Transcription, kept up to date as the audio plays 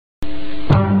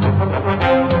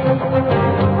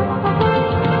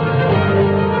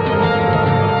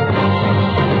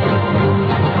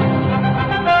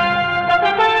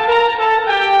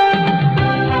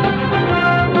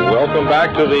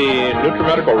to the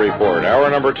Nutrimedical Report, hour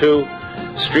number 2,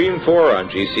 stream 4 on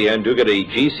GCN. Do get a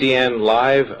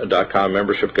GCNlive.com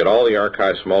membership. Get all the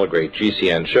archives from all the great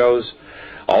GCN shows.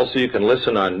 Also, you can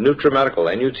listen on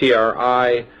Nutrimedical,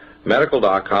 N-U-T-R-I,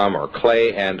 medical.com or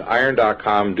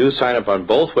clayandiron.com. Do sign up on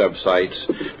both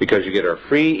websites because you get our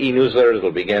free e-newsletters that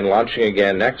will begin launching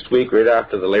again next week, right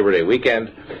after the Labor Day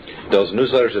weekend. Those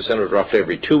newsletters are sent out roughly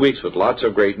every 2 weeks with lots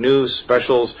of great news,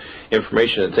 specials,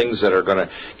 information, and things that are going to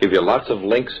give you lots of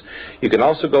links. You can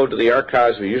also go to the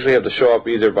archives. We usually have the show up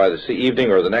either by the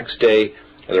evening or the next day.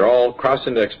 They're all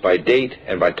cross-indexed by date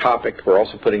and by topic. We're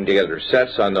also putting together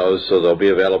sets on those, so they'll be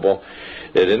available.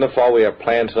 And in the fall, we have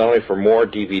plans not only for more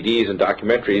DVDs and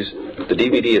documentaries. The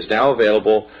DVD is now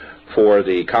available for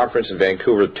the conference in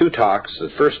Vancouver. 2 talks.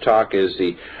 The first talk is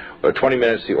the 20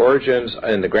 minutes, the origins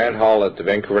in the Grand Hall at the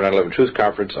Vancouver 9/11 Truth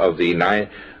Conference of the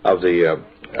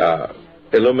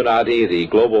Illuminati, the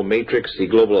global matrix, the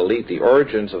global elite, the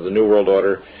origins of the New World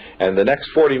Order. And the next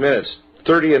 40 minutes,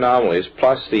 30 anomalies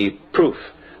plus the proof.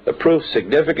 The proof,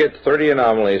 significant 30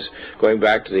 anomalies going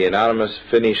back to the anonymous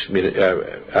Finnish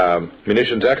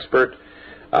munitions expert,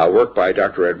 work by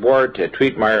Dr. Ed Ward, Ted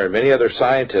Tweetmeyer, and many other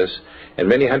scientists, and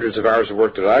many hundreds of hours of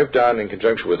work that I've done in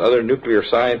conjunction with other nuclear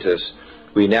scientists.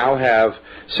 We now have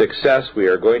success. We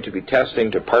are going to be testing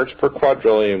to parts per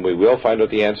quadrillion. We will find out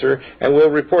the answer, and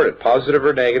we'll report it, positive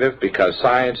or negative, because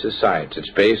science is science. It's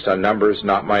based on numbers,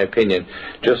 not my opinion.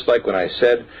 Just like when I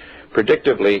said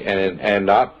predictively and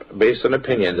not based on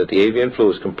opinion that the avian flu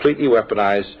is completely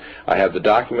weaponized. I have the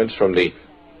documents from the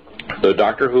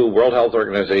Doctor Who World Health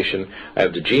Organization. I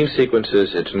have the gene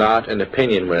sequences. It's not an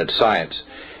opinion when it's science.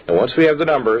 And once we have the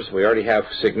numbers, we already have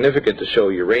significant to show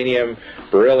uranium,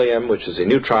 beryllium, which is a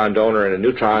neutron donor and a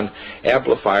neutron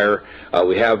amplifier.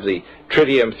 We have the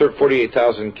tritium,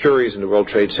 48,000 curies in the World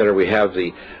Trade Center. We have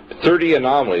the 30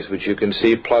 anomalies, which you can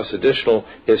see, plus additional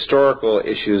historical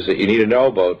issues that you need to know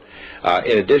about,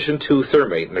 in addition to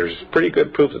thermate. And there's pretty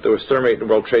good proof that there was thermate in the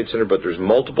World Trade Center, but there's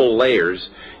multiple layers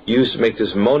used to make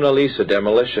this Mona Lisa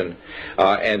demolition,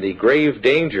 and the grave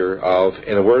danger of,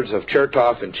 in the words of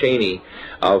Chertoff and Cheney,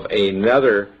 of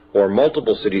another or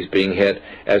multiple cities being hit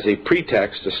as a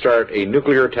pretext to start a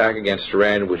nuclear attack against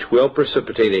Iran, which will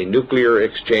precipitate a nuclear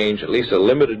exchange, at least a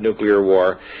limited nuclear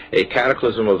war, a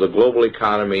cataclysm of the global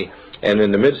economy, and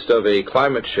in the midst of a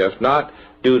climate shift, not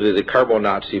due to the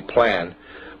Carbo-Nazi plan,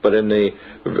 but in the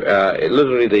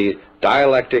literally the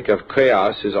dialectic of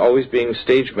chaos is always being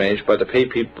stage managed by the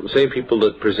same people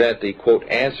that present the, quote,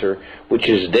 answer, which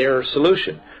is their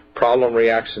solution. Problem,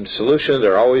 reaction, solution.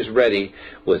 They're always ready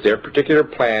with their particular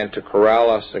plan to corral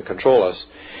us and control us.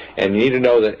 And you need to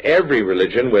know that every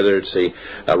religion, whether it's the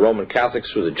Roman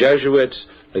Catholics through the Jesuits,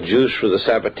 the Jews through the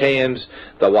Sabbateans,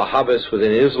 the Wahhabis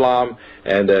within Islam,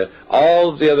 and all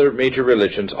of the other major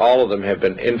religions, all of them have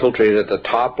been infiltrated at the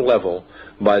top level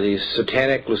by these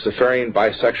satanic, Luciferian,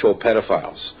 bisexual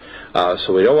pedophiles.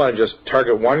 So we don't want to just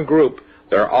target one group.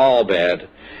 They're all bad,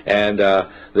 and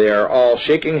they are all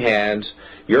shaking hands,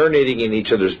 urinating in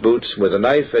each other's boots with a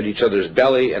knife at each other's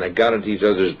belly and a gun at each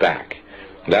other's back.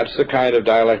 That's the kind of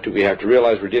dialectic we have to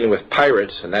realize. We're dealing with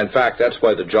pirates, and in fact, that's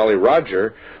why the Jolly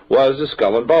Roger was the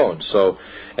Skull and Bones. So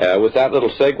with that little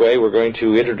segue, we're going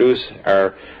to introduce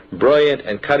our brilliant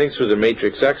and cutting through the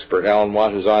matrix expert, Alan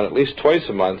Watt, who's on at least twice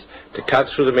a month to cut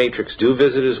through the matrix. Do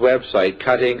visit his website,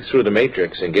 Cutting Through the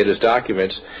Matrix, and get his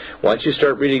documents. Once you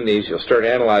start reading these, you'll start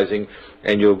analyzing,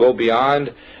 and you'll go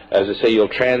beyond, as I say, you'll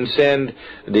transcend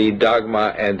the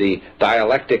dogma and the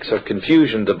dialectics of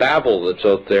confusion, the babble that's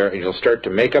out there, and you'll start to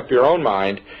make up your own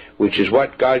mind, which is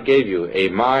what God gave you, a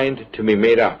mind to be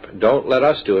made up. Don't let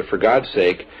us do it, for God's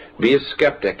sake. Be a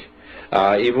skeptic.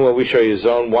 Even when we show you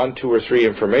zone 1, 2, or 3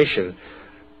 information,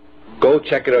 go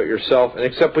check it out yourself and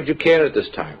accept what you can at this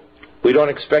time. We don't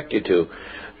expect you to,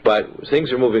 but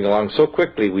things are moving along so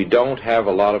quickly we don't have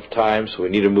a lot of time, so we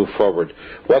need to move forward.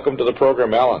 Welcome to the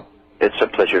program, Alan. It's a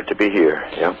pleasure to be here.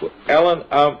 Yeah. Alan,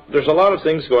 there's a lot of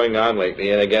things going on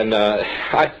lately, and again,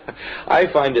 I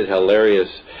find it hilarious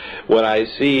when I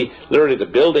see literally the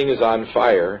building is on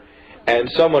fire, and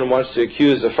someone wants to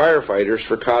accuse the firefighters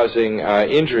for causing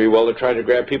injury while they're trying to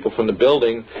grab people from the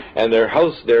building, and their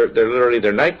house, they're literally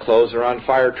their night clothes are on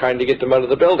fire trying to get them out of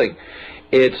the building.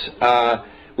 It's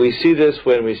we see this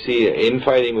when we see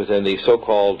infighting within the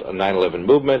so-called 9/11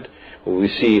 movement. We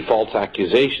see false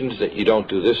accusations that you don't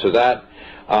do this or that.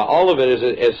 All of it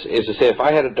is to say, if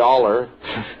I had $1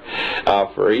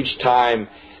 for each time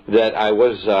that I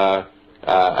was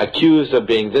accused of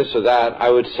being this or that, I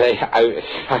would say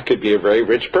I could be a very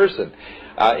rich person.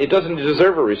 It doesn't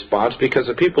deserve a response because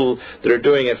the people that are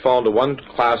doing it fall into one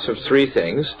class of 3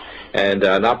 things, and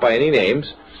not by any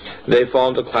names. they fall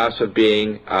into the class of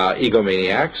being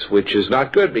egomaniacs, which is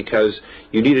not good, because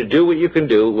you need to do what you can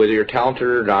do, whether you're talented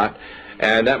or not,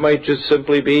 and that might just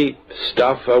simply be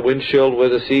stuff a windshield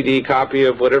with a CD copy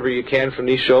of whatever you can from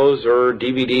these shows or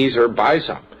DVDs, or buy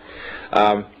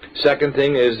some. Second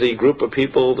thing is the group of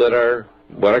people that are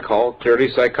what I call clearly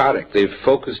psychotic. They've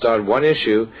focused on one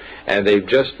issue and they've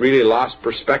just really lost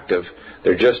perspective.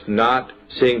 They're just not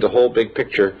seeing the whole big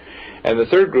picture. And the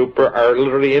third group are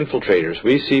literally infiltrators.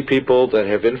 We see people that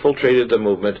have infiltrated the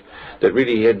movement that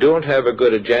really don't have a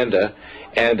good agenda,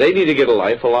 and they need to get a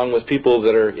life along with people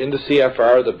that are in the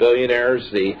CFR, the billionaires,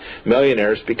 the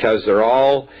millionaires, because they're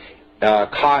all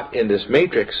caught in this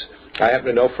matrix. I happen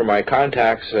to know from my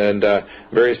contacts and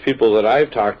various people that I've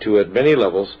talked to at many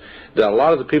levels that a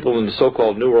lot of the people in the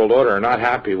so-called New World Order are not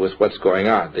happy with what's going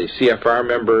on. The CFR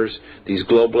members, these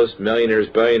globalists, millionaires,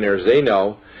 billionaires, they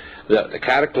know that the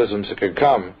cataclysms that could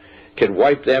come can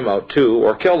wipe them out too,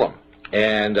 or kill them.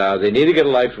 And they need to get a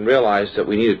life and realize that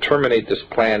we need to terminate this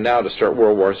plan now to start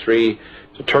World War III,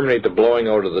 to terminate the blowing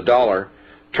out of the dollar,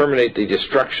 terminate the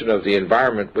destruction of the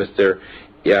environment with their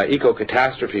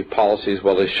eco-catastrophe policies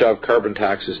while they shove carbon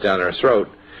taxes down our throat.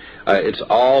 It's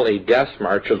all a death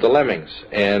march of the lemmings.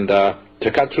 And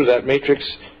to cut through that matrix,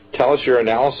 tell us your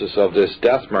analysis of this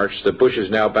death march that Bush is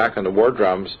now back on the war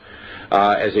drums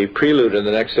as a prelude in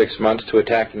the next 6 months to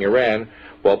attacking Iran,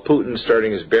 while Putin's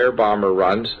starting his bear bomber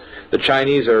runs. The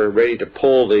Chinese are ready to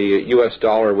pull the U.S.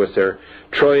 dollar with their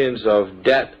trillions of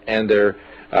debt and their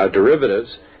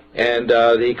derivatives, and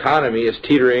the economy is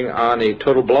teetering on a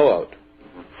total blowout.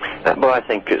 Well, I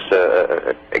think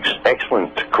it's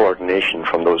excellent coordination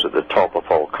from those at the top of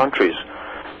all countries,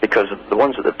 because the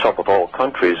ones at the top of all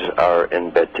countries are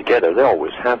in bed together. They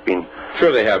always have been.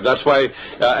 Sure they have. That's why,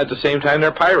 at the same time,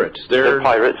 they're pirates. They're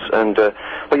pirates, and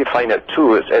what you find out,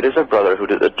 too, is it is a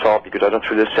brotherhood at the top. You go down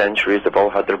through the centuries, they've all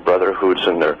had their brotherhoods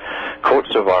and their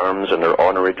coats of arms and their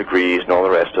honorary degrees and all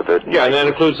the rest of it. Yeah, and that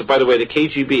includes, by the way, the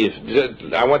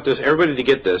KGB. I want everybody to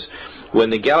get this. When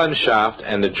the Gesellschaft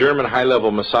and the German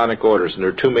high-level Masonic orders, and there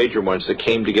are two major ones that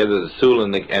came together, the Thule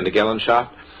and the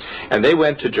Gesellschaft, and they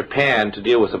went to Japan to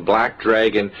deal with the Black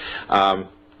Dragon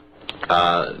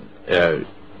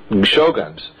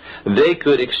shoguns. They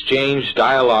could exchange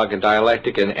dialogue and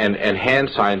dialectic and hand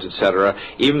signs, etc.,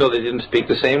 even though they didn't speak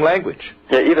the same language.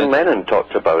 Yeah, even Lenin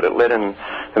talked about it. Lenin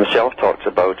himself talked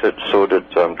about it, so did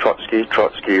Trotsky.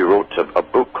 Trotsky wrote a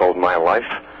book called My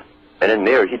Life. And in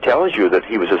there, he tells you that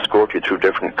he was escorted through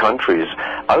different countries,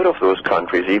 out of those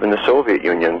countries, even the Soviet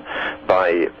Union,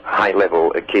 by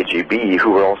high-level KGB,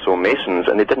 who were also Masons,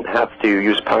 and they didn't have to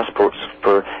use passports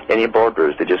for any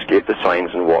borders. They just gave the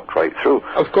signs and walked right through.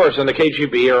 Of course, and the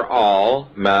KGB are all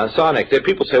Masonic.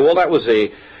 People say, well, that was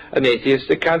an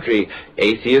atheistic country.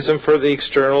 Atheism for the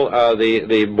external,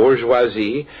 the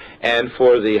bourgeoisie, and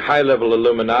for the high-level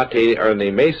Illuminati, or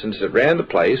the Masons that ran the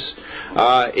place,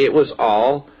 it was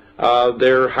all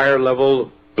their higher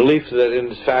level belief that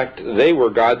in fact they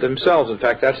were God themselves. In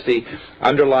fact, that's the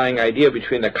underlying idea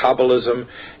between the Kabbalism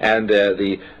and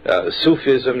the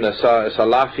Sufism, the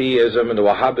Salafism, and the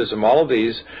Wahhabism. All of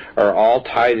these are all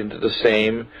tied into the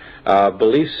same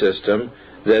belief system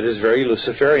that is very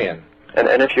Luciferian.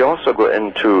 And if you also go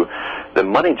into the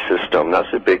money system,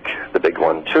 that's the big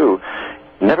one too.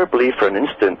 Never believe for an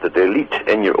instant that the elite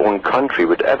in your own country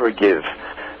would ever give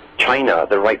China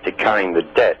the right to carrying the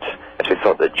debt if they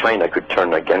thought that China could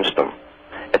turn against them.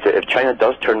 If China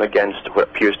does turn against what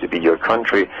appears to be your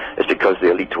country, it's because the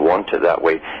elite want it that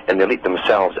way, and the elite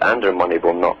themselves and their money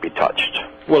will not be touched.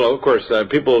 Well, of course,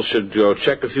 people should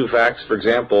check a few facts. For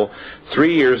example,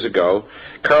 3 years ago,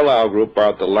 Carlyle Group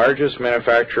bought the largest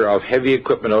manufacturer of heavy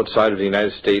equipment outside of the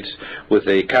United States with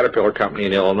a Caterpillar company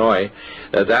in Illinois.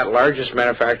 That largest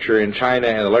manufacturer in China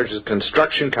and the largest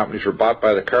construction companies were bought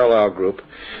by the Carlyle Group.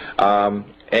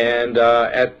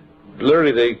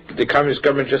 Literally, the communist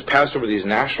government just passed over these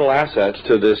national assets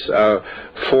to this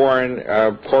foreign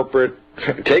corporate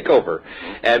takeover.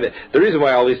 And the reason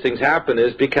why all these things happen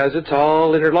is because it's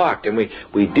all interlocked. And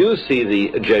we do see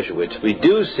the Jesuits, we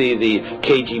do see the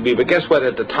KGB, but guess what?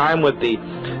 At the time with the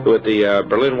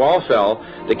Berlin Wall fell,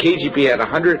 the KGB had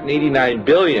 189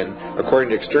 billion, according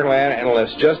to external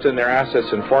analysts, just in their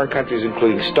assets in foreign countries,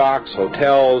 including stocks,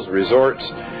 hotels, resorts.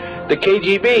 The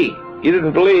KGB, you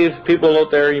didn't believe, people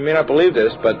out there, you may not believe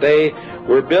this, but they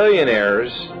were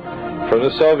billionaires from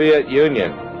the Soviet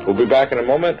Union. We'll be back in a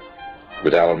moment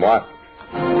with Alan Watt.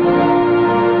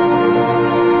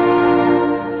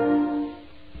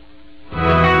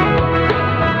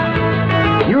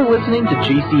 You're listening to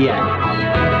GCN,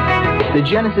 the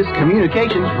Genesis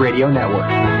Communications Radio Network.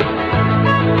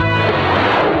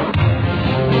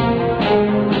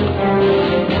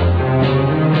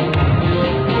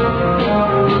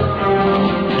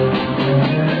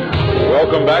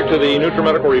 back to the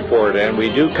Nutrimedical Report, and we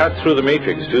do cut through the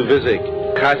matrix. Do visit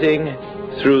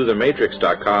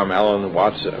cuttingthroughthematrix.com, Alan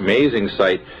Watts' amazing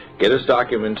site. Get his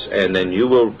documents, and then you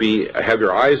will have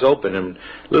your eyes open. And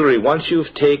literally, once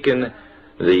you've taken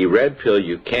the red pill,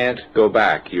 you can't go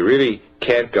back. You really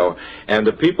can't go. And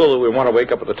the people that we want to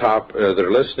wake up at the top that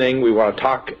are listening, we want to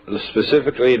talk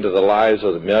specifically into the lives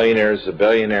of the millionaires, the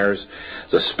billionaires,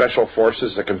 the special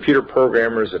forces, the computer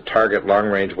programmers that target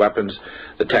long-range weapons,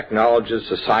 the technologists,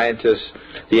 the scientists,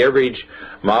 the average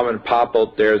mom and pop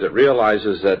out there that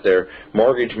realizes that their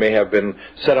mortgage may have been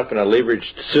set up in a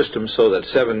leveraged system so that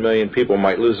 7 million people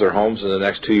might lose their homes in the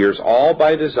next 2 years, all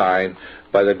by design,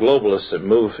 by the globalists that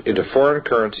move into foreign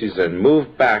currencies and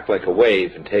move back like a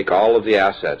wave and take all of the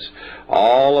assets.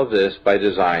 All of this by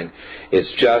design.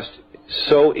 It's just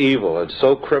so evil and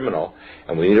so criminal,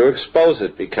 and we need to expose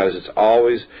it because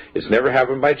it's never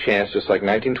happened by chance, just like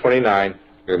 1929,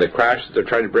 the crash that they're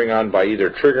trying to bring on by either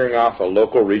triggering off a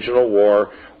local regional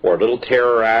war or a little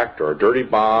terror act or a dirty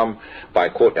bomb by,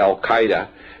 quote, Al-Qaeda.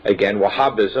 Again,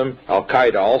 Wahhabism,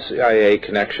 Al-Qaeda, all CIA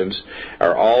connections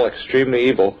are all extremely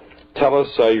evil. Tell us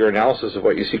your analysis of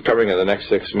what you see coming in the next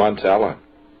 6 months, Alan.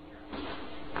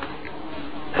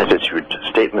 Has issued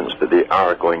statements that they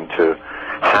are going to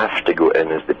have to go in,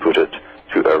 as they put it,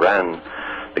 to Iran,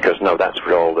 because now that's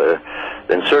where all the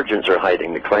insurgents are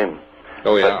hiding, the claim.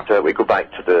 Oh, yeah. But we go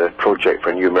back to the Project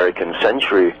for a New American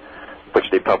Century, which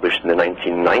they published in the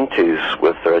 1990s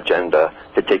with their agenda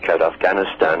to take out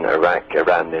Afghanistan, Iraq,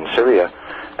 Iran, and Syria,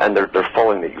 and they're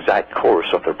following the exact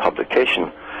course of their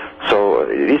publication. So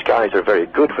these guys are very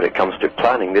good when it comes to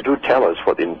planning. They do tell us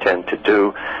what they intend to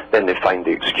do, then they find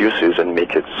the excuses and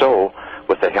make it so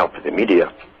with the help of the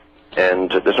media.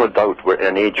 And there's no doubt we're in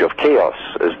an age of chaos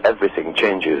as everything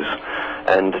changes.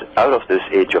 And out of this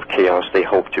age of chaos, they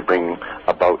hope to bring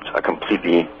about a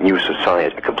completely new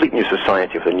society, with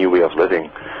a new way of living,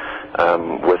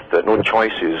 with no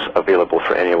choices available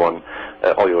for anyone.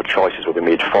 All your choices will be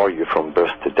made for you from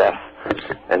birth to death.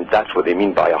 And that's what they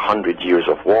mean by 100 years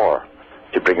of war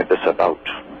to bring this about.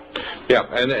 Yeah,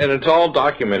 and it's all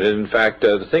documented. In fact,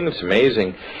 the thing that's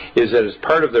amazing is that it's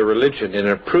part of their religion, and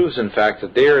it proves, in fact,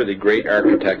 that they are the great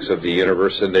architects of the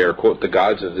universe, and they are, quote, the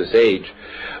gods of this age,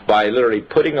 by literally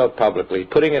putting out publicly,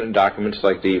 putting it in documents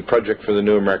like the Project for the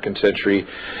New American Century,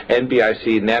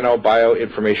 NBIC, Nano Bio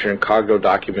Information and Cogno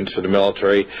documents for the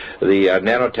military, the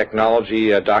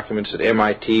nanotechnology documents at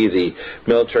MIT, the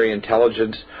military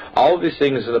intelligence, all of these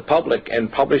things in the public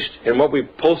and published. And what we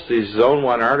post these Zone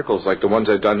 1 articles, like the ones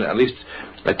I've done, at least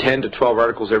 10 to 12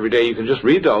 articles every day, you can just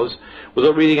read those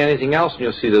without reading anything else, and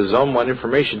you'll see the Zone 1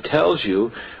 information tells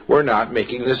you we're not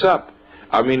making this up.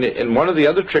 I mean, and one of the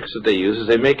other tricks that they use is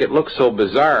they make it look so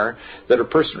bizarre that a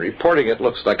person reporting it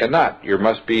looks like a nut. You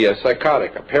must be a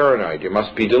psychotic, a paranoid, you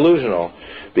must be delusional,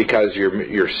 because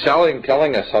you're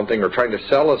telling us something or trying to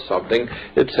sell us something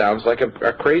that sounds like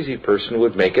a crazy person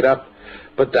would make it up.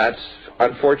 But that's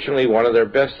unfortunately one of their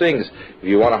best things. If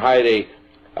you want to hide a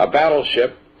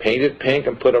battleship, paint it pink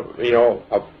and put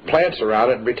plants around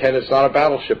it and pretend it's not a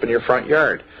battleship in your front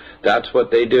yard. That's what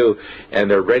they do,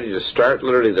 and they're ready to start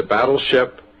literally the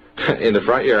battleship in the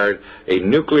front yard, a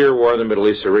nuclear war in the Middle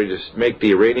East. They're ready to make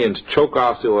the Iranians choke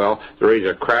off the oil. They're ready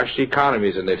to crash the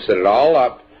economies, and they've set it all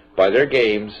up by their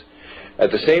games.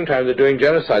 At the same time, they're doing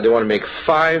genocide. They want to make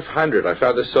 500, I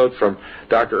found this out from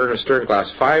Dr. Ernest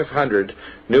Sternglass, 500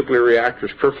 nuclear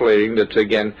reactors perforating. That's,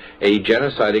 again, a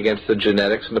genocide against the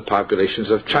genetics and the populations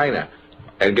of China.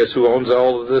 And guess who owns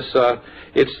all of this?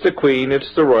 It's the Queen, it's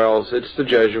the royals, it's the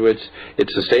Jesuits,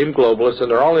 it's the same globalists,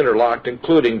 and they're all interlocked,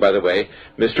 including, by the way,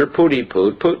 Mr.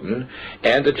 Putin,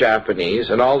 and the Japanese,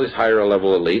 and all this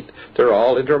higher-level elite. They're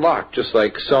all interlocked, just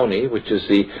like Sony, which is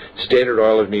the Standard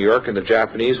Oil of New York, and the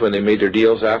Japanese when they made their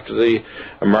deals after the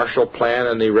Marshall Plan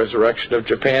and the resurrection of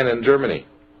Japan and Germany.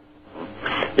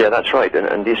 Yeah, that's right.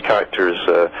 And these characters,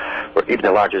 were even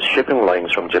the largest shipping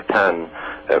lines from Japan,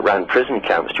 ran prison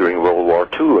camps during World War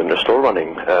II, and they're still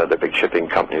running the big shipping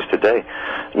companies today.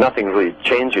 Nothing really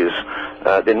changes.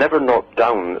 They never knock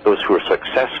down those who are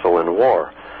successful in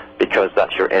war, because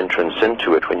that's your entrance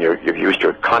into it. When you've used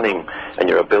your cunning and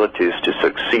your abilities to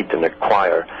succeed and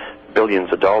acquire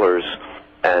billions of dollars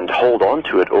and hold on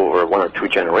to it over 1 or 2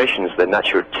 generations, then that's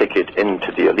your ticket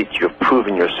into the elite. You've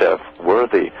proven yourself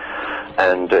worthy.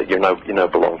 and you now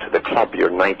belong to the club. You're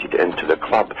knighted into the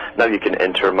club. Now you can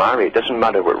intermarry. It doesn't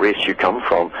matter what race you come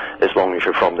from, as long as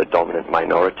you're from the dominant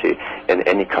minority in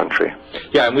any country.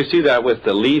 Yeah, and we see that with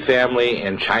the Li family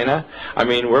in China. I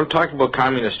mean, we're talking about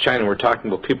communist China. We're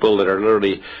talking about people that are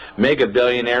literally mega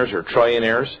billionaires or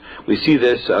trillionaires. We see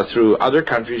this through other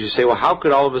countries. You say, well, how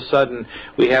could all of a sudden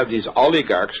we have these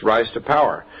oligarchs rise to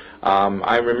power?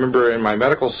 I remember in my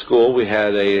medical school we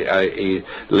had a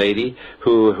lady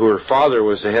who her father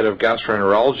was the head of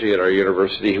gastroenterology at our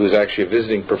university. He was actually a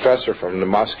visiting professor from the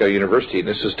Moscow University, and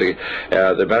this is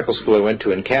the medical school I went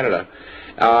to in Canada.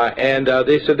 And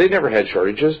they said they never had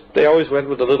shortages. They always went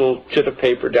with a little chit of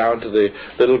paper down to the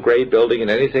little gray building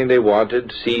and anything they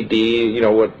wanted, CD, you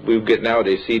know, what we get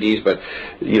nowadays, CDs, but,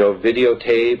 you know,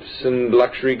 videotapes and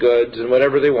luxury goods and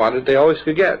whatever they wanted, they always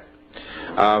could get.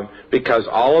 Because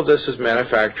all of this is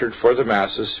manufactured for the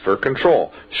masses for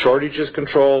control. Shortages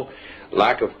control,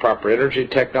 lack of proper energy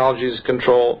technologies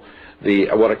control,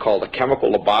 what I call the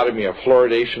chemical lobotomy of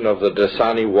fluoridation of the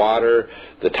Dasani water,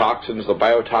 the toxins, the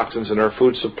biotoxins in our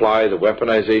food supply, the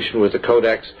weaponization with the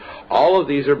codex. All of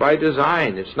these are by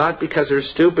design. It's not because they're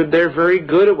stupid. They're very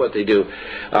good at what they do.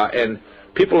 And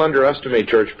people underestimate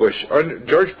George Bush.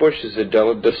 George Bush is a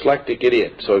dyslexic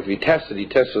idiot. So if he tests with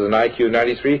an IQ of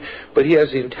 93, but he has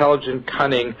the intelligent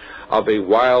cunning of a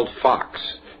wild fox.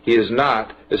 He is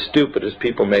not as stupid as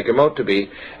people make him out to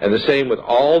be. And the same with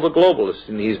all the globalists.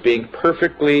 And he's being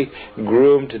perfectly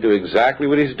groomed to do exactly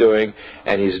what he's doing,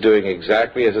 and he's doing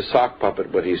exactly as a sock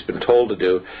puppet what he's been told to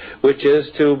do, which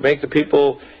is to make the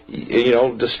people, you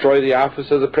know, destroy the office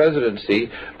of the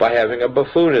presidency by having a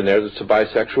buffoon in there that's a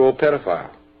bisexual pedophile.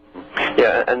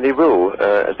 Yeah, and they will,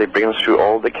 as they bring us through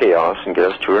all the chaos and get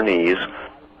us to our knees,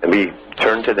 and we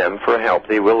turn to them for help,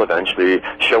 they will eventually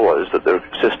show us that their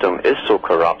system is so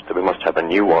corrupt that we must have a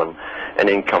new one, and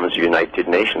in comes the United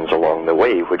Nations along the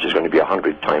way, which is going to be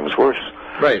 100 times worse.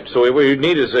 Right. So what we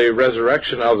need is a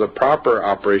resurrection of the proper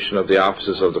operation of the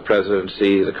offices of the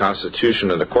presidency, the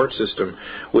Constitution, and the court system,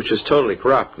 which is totally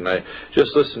corrupt. And I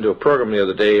just listened to a program the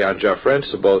other day on Jeff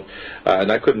Rentz about,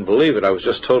 and I couldn't believe it. I was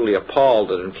just totally appalled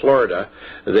that in Florida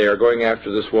they are going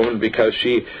after this woman because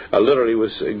she literally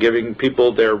was giving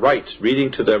people their rights,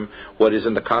 reading to them what is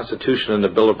in the Constitution and the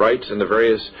Bill of Rights and the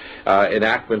various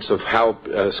enactments of how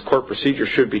court procedure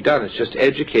should be done. It's just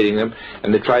educating them,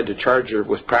 and they tried to charge her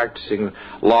with practicing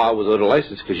law without a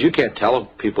license, because you can't tell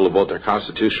people about their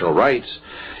constitutional rights.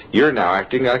 You're now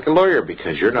acting like a lawyer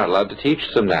because you're not allowed to teach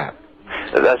them that.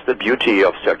 That's the beauty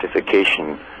of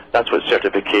certification. That's what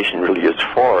certification really is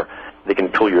for. They can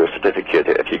pull your certificate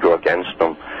if you go against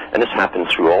them. And this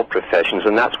happens through all professions,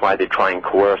 and that's why they try and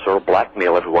coerce or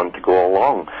blackmail everyone to go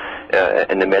along,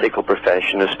 in the medical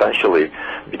profession especially,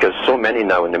 because so many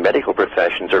now in the medical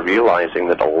professions are realizing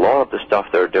that a lot of the stuff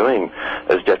they're doing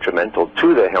is detrimental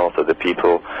to the health of the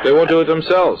people. They won't do it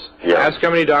themselves. Yeah. Ask how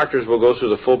many doctors will go through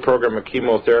the full program of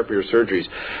chemotherapy or surgeries.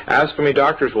 Ask how many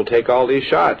doctors will take all these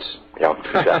shots. Yeah,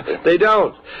 exactly. They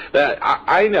don't.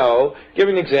 I know. Give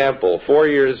an example.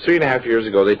 3.5 years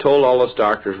ago, they told all us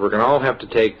doctors we're going to all have to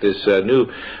take this new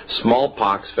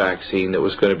smallpox vaccine that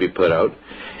was going to be put out,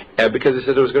 because they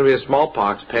said there was going to be a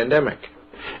smallpox pandemic.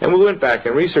 And we went back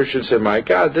and researched and said, my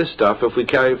God, this stuff, if we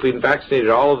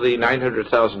vaccinated all of the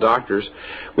 900,000 doctors,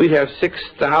 we'd have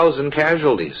 6,000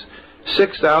 casualties.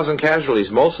 6,000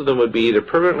 casualties. Most of them would be either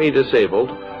permanently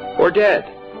disabled or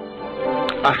dead.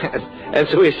 And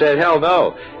so we said, hell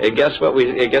no. And guess what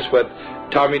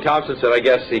Tommy Thompson said? I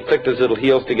guess he clicked his little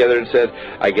heels together and said,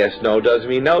 I guess no does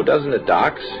mean no, doesn't it,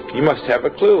 docs? You must have a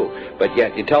clue. But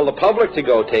yet you tell the public to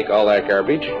go take all that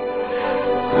garbage.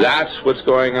 That's what's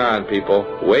going on, people.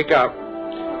 Wake up.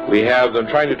 We have them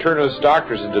trying to turn us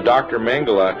doctors into Dr.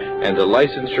 Mengele, and the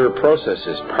licensure process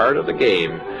is part of the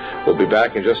game. We'll be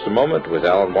back in just a moment with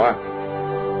Alan Watt.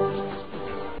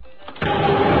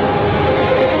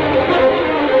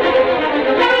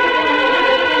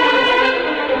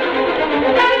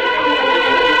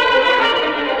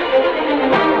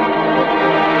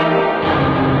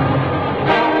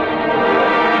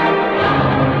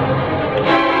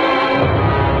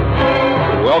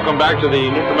 Welcome back to the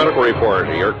Nutrimedical Report.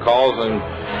 Your calls and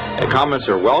comments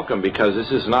are welcome, because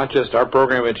this is not just our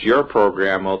program, it's your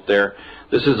program out there.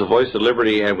 This is the Voice of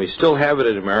Liberty, and we still have it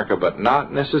in America, but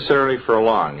not necessarily for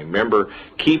long. Remember,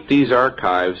 keep these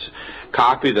archives,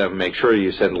 copy them, make sure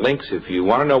you send links. If you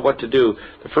want to know what to do,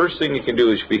 the first thing you can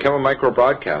do is become a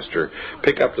micro-broadcaster.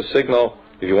 Pick up the signal.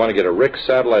 If you want to get a RIC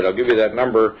satellite, I'll give you that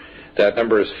number. That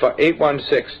number is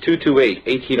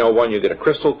 816-228-1801. You get a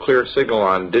crystal clear signal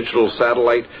on digital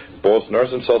satellite, both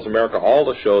North and South America, all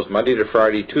the shows, Monday to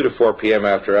Friday, 2 to 4 p.m.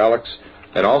 after Alex.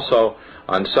 And also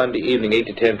on Sunday evening, 8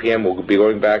 to 10 p.m. We'll be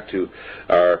going back to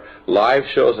our live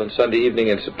shows on Sunday evening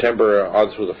in September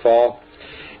on through the fall.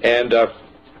 And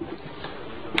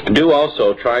do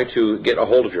also try to get a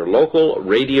hold of your local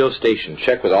radio station.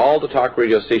 Check with all the talk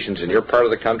radio stations in your part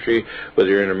of the country, whether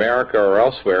you're in America or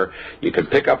elsewhere. You can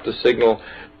pick up the signal,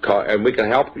 and we can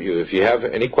help you. If you have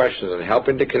any questions on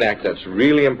helping to connect, that's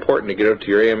really important to get it to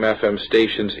your AM/FM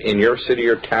stations in your city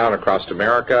or town across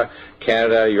America,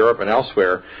 Canada, Europe, and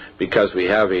elsewhere, because we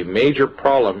have a major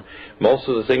problem. Most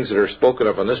of the things that are spoken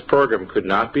of on this program could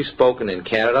not be spoken in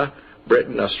Canada,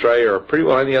 Britain, Australia, or pretty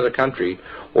well any other country,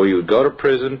 or you would go to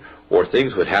prison, or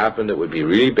things would happen that would be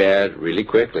really bad really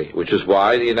quickly, which is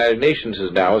why the United Nations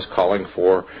is calling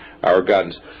for our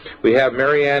guns. We have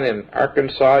Marianne in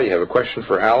Arkansas. You have a question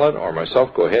for Alan or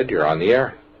myself? Go ahead. You're on the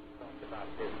air.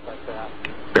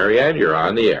 Marianne, you're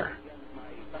on the air.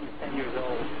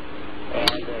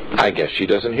 I guess she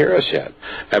doesn't hear us yet.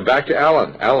 Back to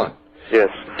Alan. Alan. Yes.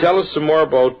 Tell us some more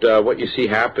about what you see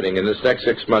happening in this next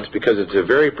 6 months, because it's a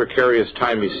very precarious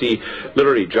time. You see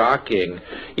literally jockeying,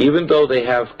 even though they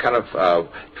have kind of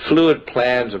fluid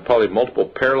plans and probably multiple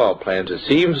parallel plans, it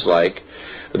seems like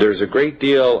there's a great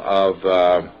deal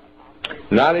of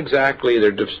not exactly,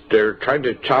 they're trying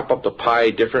to chop up the pie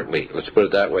differently, let's put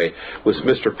it that way, with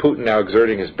Mr. Putin now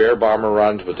exerting his bear bomber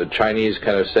runs, with the Chinese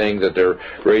kind of saying that they're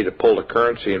ready to pull the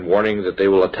currency and warning that they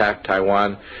will attack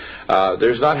Taiwan.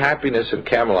 There's not happiness in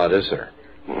Camelot, is there?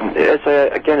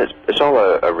 It's all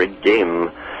a rigged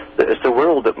game. It's the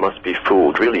world that must be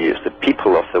fooled, really. It's the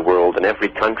people of the world and every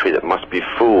country that must be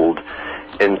fooled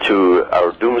into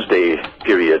our doomsday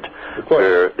period,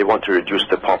 where they want to reduce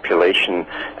the population,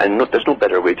 and there's no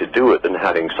better way to do it than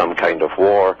having some kind of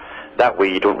war. That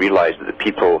way you don't realize that the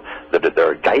people that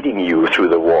are guiding you through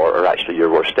the war are actually your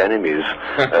worst enemies.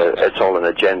 It's all an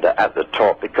agenda at the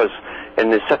top, because in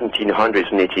the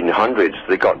 1700s and 1800s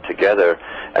they got together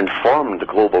and formed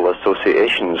global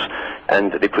associations,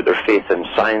 and they put their faith in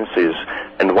sciences,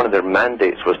 and one of their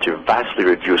mandates was to vastly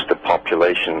reduce the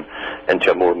population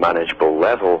into a more manageable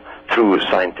level through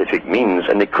scientific means,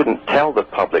 and they couldn't tell the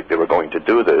public they were going to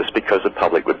do this because the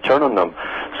public would turn on them,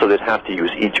 so they'd have to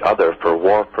use each other for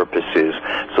war purposes,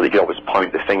 so they could always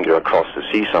point the finger across the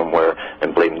sea somewhere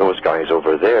and blame those guys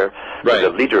over there. Right. The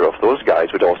leader of those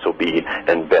guys would also be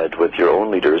in bed with your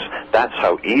own leaders. That's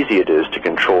how easy it is to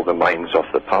control the minds of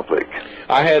the public.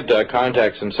 I had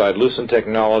contacts inside Lucent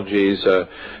Technologies, a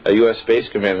U.S. Space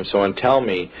Command, and so on, tell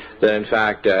me that, in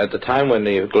fact, at the time when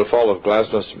the fall of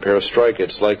Glasnost and Perestroika,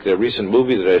 it's like the recent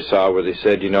movie that I saw where they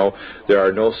said, you know, there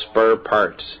are no spare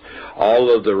parts. All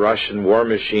of the Russian war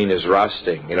machine is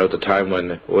rusting. You know, at the time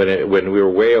when we were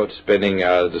way outspending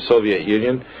the Soviet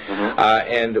Union.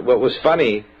 And what was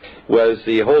funny was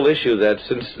the whole issue that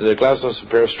since the Glasnost and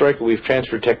Perestroika, we've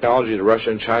transferred technology to Russia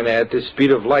and China at the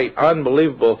speed of light.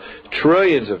 Unbelievable.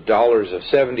 Trillions of dollars of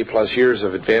 70-plus years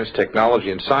of advanced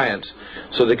technology and science,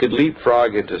 so they could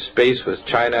leapfrog into space with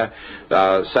China,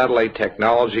 satellite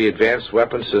technology, advanced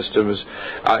weapon systems.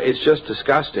 It's just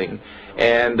disgusting.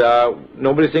 And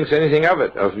nobody thinks anything of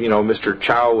it, of, you know, Mr.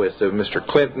 Chow with Mr.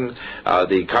 Clinton,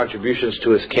 the contributions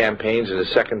to his campaigns in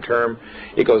his second term.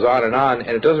 It goes on, and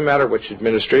it doesn't matter which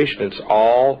administration, it's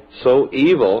all so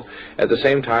evil. At the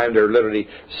same time, they're literally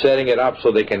setting it up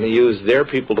so they can use their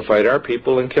people to fight our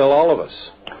people and kill all of us.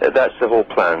 That's the whole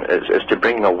plan, is to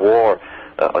bring a war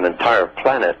on an entire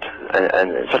planet,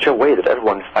 and in such a way that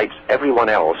everyone fights everyone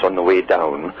else on the way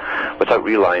down without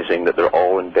realizing that they're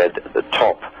all in bed at the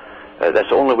top. That's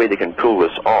the only way they can pull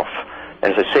this off.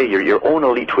 And as I say, your own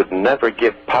elite would never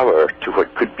give power to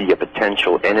what could be a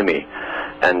potential enemy,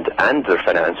 and their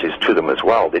finances to them as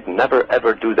well. They'd never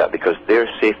ever do that, because their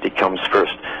safety comes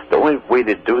first. The only way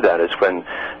they do that is when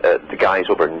the guys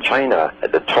over in China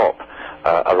at the top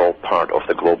are all part of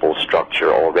the global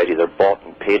structure already. They're bought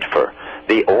and paid for.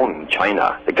 They own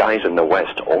China. The guys in the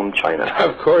West own China.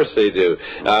 Of course they do.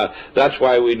 That's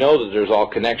why we know that there's all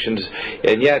connections,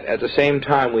 and yet at the same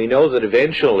time we know that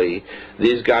eventually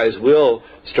these guys will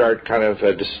start kind of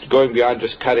just going beyond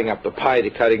just cutting up the pie to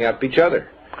cutting up each other.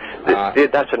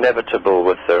 That's inevitable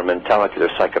with their mentality,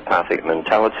 their psychopathic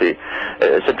mentality.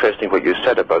 It's interesting what you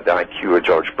said about the IQ of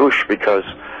George Bush, because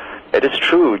it is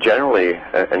true generally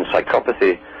in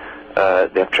psychopathy.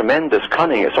 They have tremendous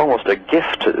cunning. It's almost a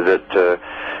gift that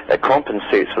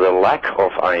compensates for the lack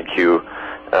of IQ.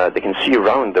 They can see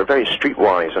around. They're very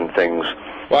streetwise and things.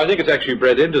 Well, I think it's actually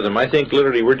bred into them. I think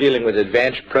literally we're dealing with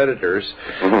advanced predators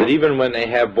that even when they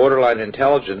have borderline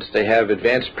intelligence, they have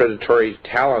advanced predatory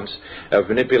talents of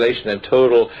manipulation and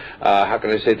total, how can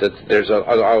I say that there's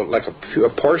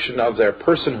a portion of their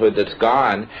personhood that's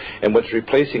gone, and what's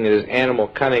replacing it is animal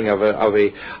cunning of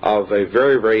a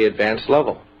very, very advanced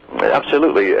level.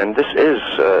 Absolutely, and this is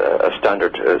a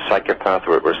standard psychopath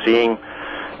we're seeing.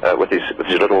 With his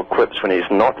little quips, when he's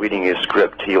not reading his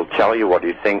script, he'll tell you what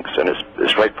he thinks, and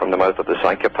it's right from the mouth of the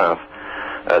psychopath.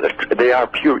 They are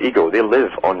pure ego. They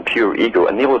live on pure ego,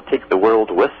 and they will take the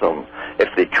world with them if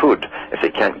they can't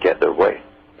get their way.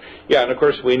 Yeah, and of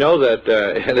course we know that,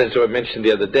 and as I mentioned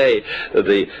the other day,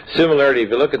 the similarity,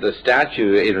 if you look at the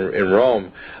statue in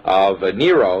Rome of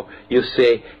Nero, you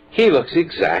say, he looks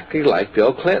exactly like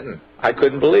Bill Clinton. I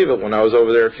couldn't believe it when I was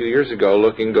over there a few years ago,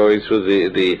 going through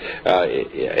the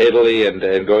Italy and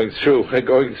going through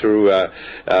the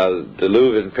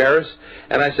Louvre in Paris,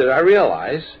 and I said, I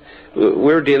realize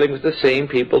we're dealing with the same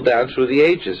people down through the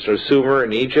ages, through Sumer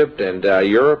in Egypt and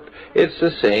Europe. It's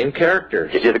the same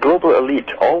characters. Yeah, the global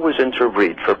elite always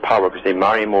interbreed for power because they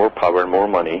marry more power and more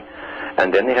money,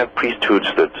 and then they have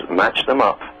priesthoods that match them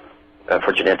up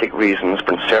for genetic reasons,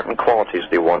 for certain qualities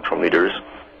they want from leaders.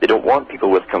 They don't want people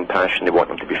with compassion. They want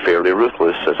them to be fairly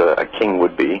ruthless, as a king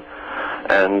would be.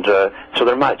 And so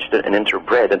they're matched and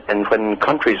interbred. And when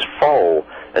countries fall,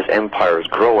 as empires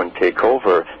grow and take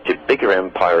over to bigger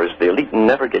empires, the elite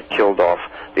never get killed off.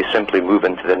 They simply move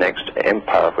into the next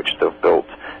empire which they've built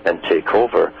and take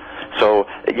over. So,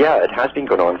 yeah, it has been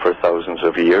going on for thousands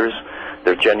of years.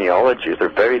 Their genealogies, they're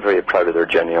very, very proud of their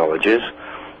genealogies.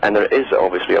 And there is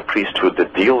obviously a priesthood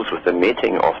that deals with the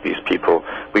mating of these people.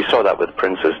 We saw that with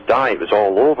Princess Di. It was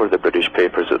all over the British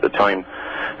papers at the time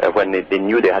when they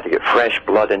knew they had to get fresh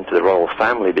blood into the royal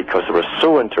family because they were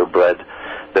so interbred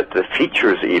that the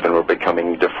features even were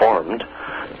becoming deformed.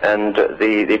 And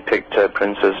they picked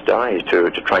Princess Di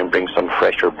to try and bring some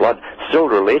fresher blood, still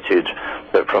related,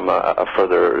 but from a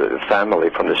further family,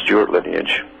 from the Stuart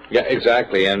lineage. Yeah,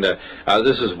 exactly, and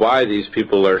this is why these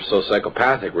people are so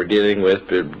psychopathic. We're dealing with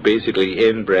basically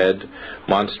inbred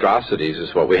monstrosities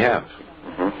is what we have.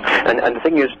 And the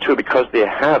thing is, too, because they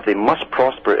must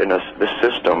prosper in this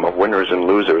system of winners and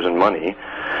losers and money,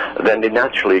 then they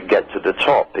naturally get to the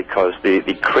top because they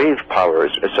crave power.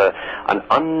 It's an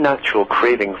unnatural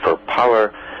craving for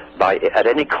power at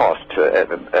any cost.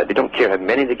 They don't care how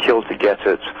many they kill to get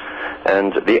it,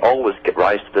 and they always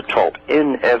rise to the top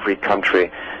in every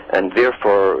country. And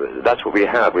therefore, that's what we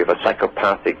have. We have a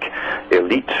psychopathic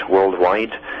elite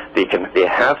worldwide. They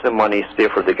have the money,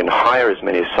 therefore they can hire as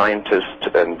many scientists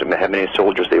and how many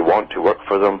soldiers they want to work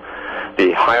for them.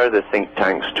 They hire the think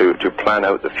tanks to plan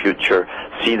out the future,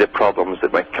 see the problems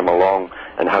that might come along,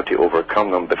 and how to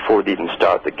overcome them before they even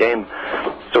start the game.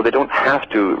 So they don't have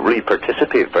to really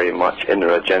participate very much in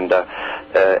their agenda.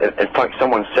 In fact,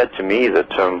 someone said to me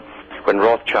that when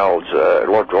Lord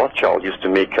Rothschild used to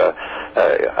make a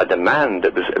demand,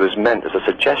 it was meant as a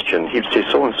suggestion. He'd say,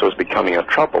 so-and-so is becoming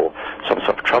some sort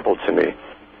of trouble to me.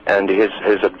 And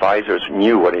his advisors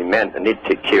knew what he meant, and they'd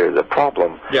take care of the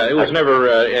problem. Yeah, it was never,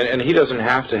 and he doesn't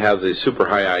have to have the super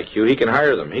high IQ. He can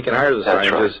hire them. He can hire the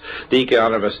scientists, the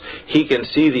economists. He can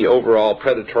see the overall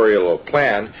predatory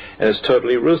plan, and it's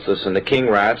totally ruthless. And the king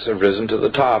rats have risen to the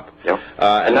top. Yeah.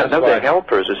 And now the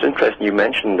helpers, it's interesting you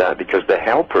mentioned that, because the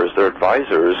helpers, their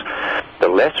advisors, the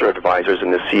lesser advisors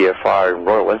in the CFR and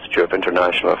Royal Institute of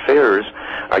International Affairs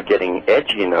are getting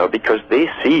edgy now because they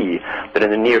see that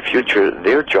in the near future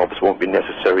their jobs won't be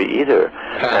necessary either,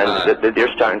 and that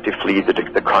they're starting to flee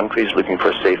the countries looking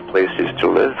for safe places to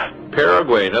live.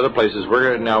 Paraguay and other places. We're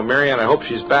going to now, Marianne, I hope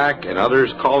she's back, and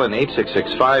others call in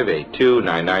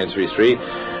 866-582-9933.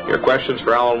 Your questions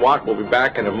for Alan Watt. We'll be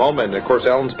back in a moment. And of course,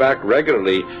 Alan's back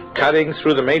regularly,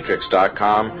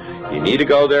 cuttingthroughthematrix.com. You need to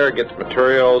go there, get the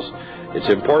materials. It's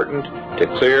important to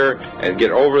clear and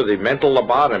get over the mental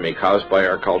lobotomy caused by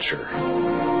our culture.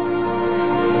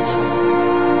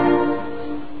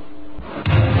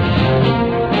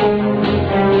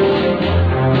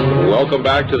 Welcome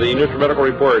back to the Nutrimedical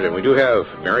Report, and we do have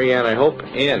Marianne, I hope,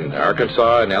 in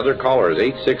Arkansas, and other callers,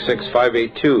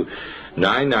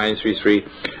 866-582-9933.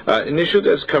 An issue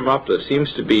that's come up that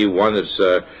seems to be one that's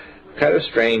kind of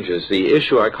strange is the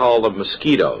issue I call the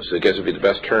mosquitoes. I guess would be the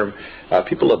best term.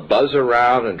 People that buzz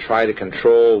around and try to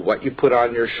control what you put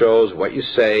on your shows, what you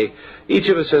say. Each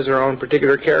of us has their own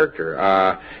particular character.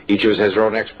 Each of us has their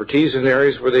own expertise in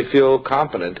areas where they feel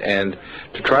competent, and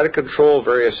to try to control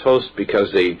various hosts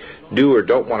because they do or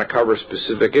don't want to cover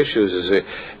specific issues is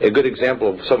a good example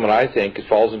of someone I think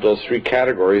falls into those three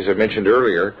categories I mentioned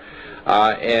earlier.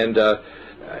 And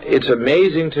it's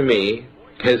amazing to me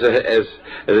as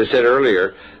I said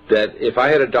earlier, that if I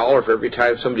had $1 for every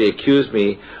time somebody accused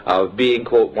me of being,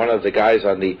 quote, one of the guys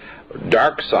on the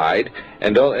dark side,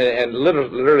 and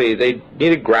literally they need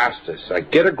to grasp this.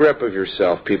 Get a grip of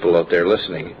yourself, people out there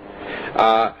listening.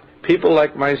 People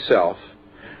like myself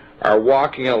are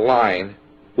walking a line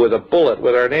with a bullet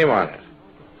with our name on it.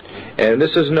 And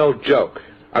this is no joke.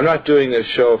 I'm not doing this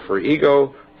show for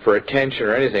ego, for attention,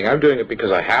 or anything. I'm doing it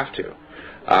because I have to.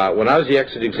 When I was the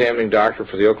exit examining doctor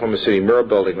for the Oklahoma City Mural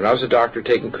Building, when I was a doctor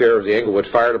taking care of the Englewood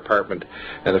Fire Department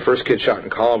and the first kid shot in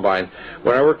Columbine,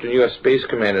 when I worked in U.S. Space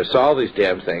Command and saw all these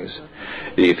damn things,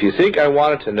 if you think I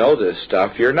wanted to know this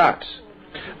stuff, you're nuts.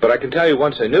 But I can tell you,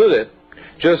 once I knew that,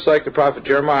 just like the prophet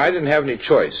Jeremiah, I didn't have any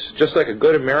choice. Just like a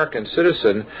good American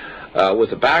citizen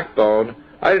with a backbone,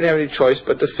 I didn't have any choice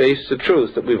but to face the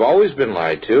truth that we've always been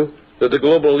lied to, that the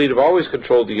global elite have always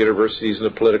controlled the universities and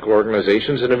the political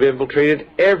organizations and have infiltrated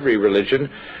every religion,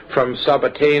 from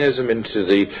Sabbateanism into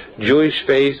the Jewish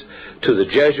faith to the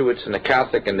Jesuits and the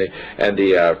Catholic and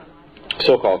the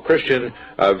so-called Christian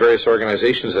various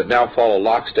organizations that now follow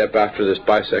lockstep after this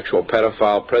bisexual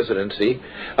pedophile presidency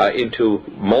into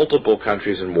multiple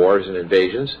countries and wars and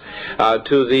invasions,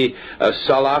 to the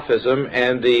Salafism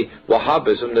and the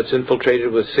Wahhabism that's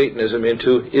infiltrated with Satanism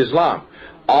into Islam.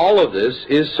 All of this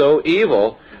is so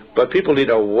evil, but people need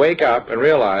to wake up and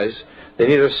realize they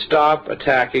need to stop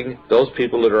attacking those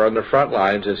people that are on the front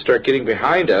lines and start getting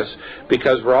behind us,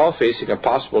 because we're all facing a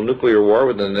possible nuclear war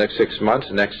within the next 6 months,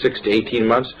 the next 6 to 18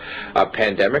 months,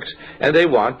 pandemics, and they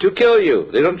want to kill you.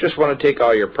 They don't just want to take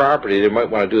all your property. They might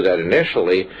want to do that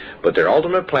initially, but their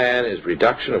ultimate plan is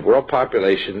reduction of world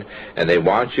population, and they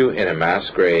want you in a mass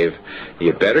grave.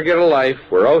 You better get a life.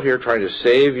 We're out here trying to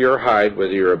save your hide,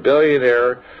 whether you're a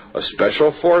billionaire, of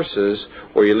special forces,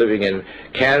 or you're living in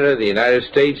Canada, the United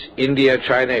States, India,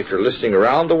 China. If you're listening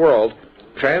around the world,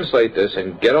 translate this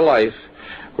and get a life.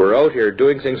 We're out here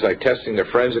doing things like testing the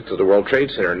forensics of the World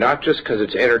Trade Center, not just because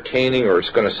it's entertaining or it's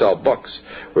going to sell books.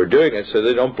 We're doing it so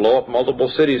they don't blow up multiple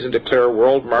cities and declare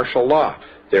world martial law.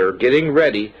 They're getting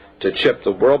ready to chip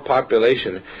the world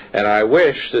population, and I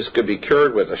wish this could be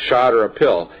cured with a shot or a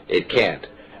pill. It can't.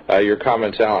 Your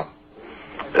comments, Alan?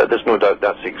 There's no doubt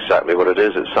that's exactly what it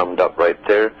is. It's summed up right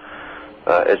there.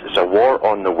 It's a war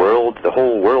on the world. The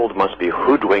whole world must be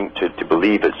hoodwinked to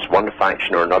believe it's one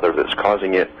faction or another that's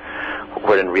causing it,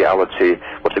 where in reality,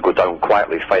 we'll have to go down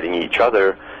quietly fighting each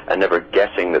other and never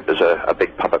guessing that there's a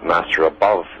big puppet master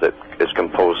above that is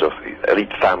composed of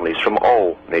elite families from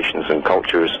all nations and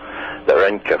cultures that are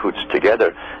in cahoots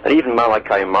together. And even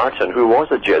Malachi Martin, who was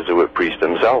a Jesuit priest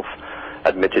himself,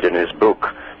 admitted in his book,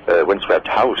 Windswept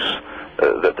House,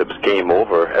 that there was game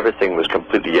over. Everything was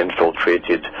completely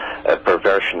infiltrated.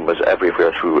 Perversion was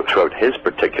everywhere throughout his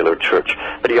particular church.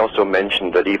 But he also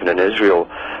mentioned that even in Israel,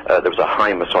 there was a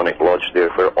high Masonic lodge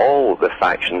there where all the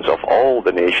factions of all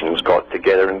the nations got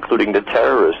together, including the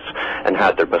terrorists, and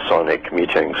had their Masonic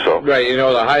meetings. So right, you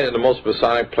know, the most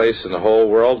Masonic place in the whole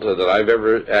world that I've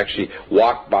ever actually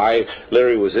walked by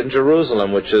literally was in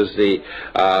Jerusalem, which is the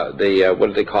what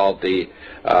do they call it?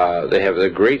 They have the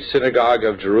Great Synagogue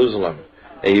of Jerusalem.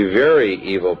 A very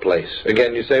evil place.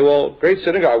 Again, you say, well, Great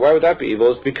Synagogue, why would that be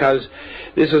evil? It's because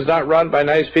this is not run by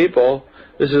nice people.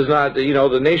 This is not, you know,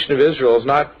 the nation of Israel is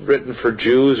not written for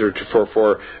Jews or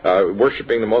for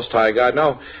worshiping the Most High God.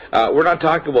 No, we're not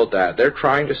talking about that. They're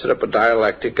trying to set up a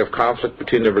dialectic of conflict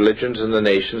between the religions and the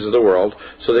nations of the world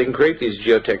so they can create these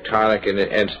geotectonic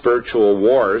and spiritual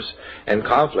wars and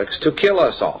conflicts to kill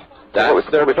us all.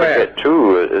 That's their plan. What we forget,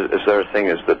 too, is their thing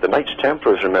is that the Knights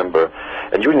Templars, remember,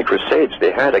 and during the Crusades,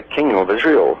 they had a king of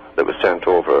Israel that was sent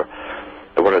over,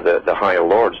 one of the high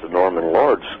lords, the Norman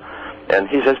lords, and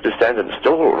his descendants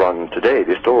still run today.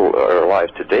 They still are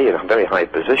alive today in very high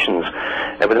positions.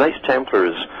 And when the Knights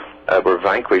Templars were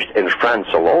vanquished in France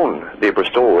alone, they were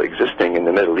still existing in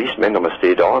the Middle East. Many of them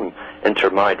stayed on,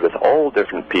 intermarried with all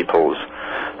different peoples.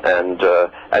 And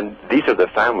these are the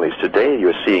families today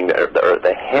you're seeing that are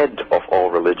the head of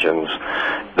all religions,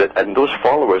 and those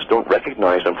followers don't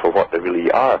recognize them for what they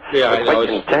really are. Yeah, they're quite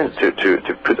content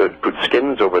to put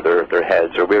skins over their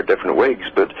heads or wear different wigs,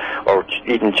 or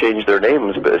even change their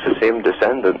names, but it's the same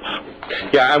descendants.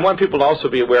 Yeah, I want people to also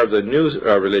be aware of the new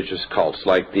religious cults,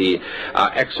 like the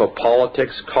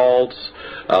exopolitics cults,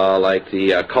 like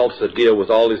the cults that deal with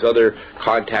all these other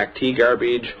contactee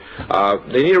garbage.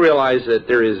 They need to realize that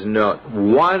there is not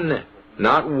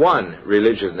one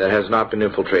religion that has not been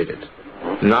infiltrated.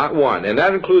 Not one. And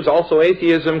that includes also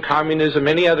atheism, communism,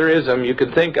 any other ism you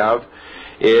can think of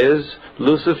is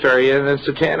Luciferian and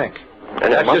satanic.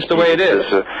 And that's just the way it is.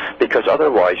 Because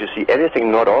otherwise, you see,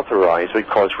 anything not authorized would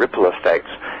cause ripple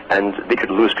effects and they could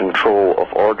lose control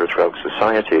of order throughout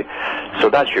society. So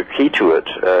that's your key to it.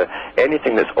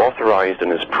 Anything that's authorized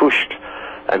and is pushed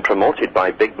and promoted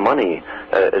by big money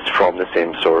is from the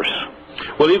same source.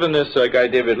 Well, even this guy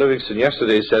David Livingston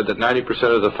yesterday said that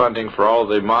 90% of the funding for all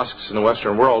the mosques in the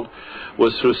Western world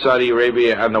was through Saudi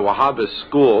Arabia and the Wahhabist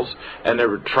schools, and they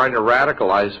were trying to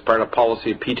radicalize part of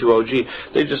policy P2OG.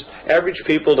 They just, average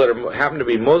people that happen to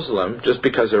be Muslim, just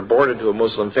because they're born into a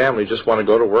Muslim family, just want to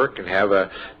go to work and have a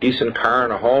decent car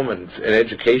and a home and an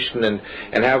education and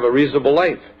have a reasonable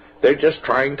life. They're just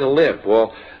trying to live.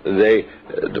 Well,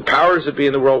 the powers that be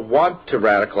in the world want to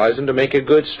radicalize them, to make a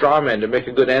good straw man, to make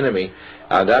a good enemy.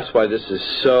 That's why this is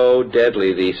so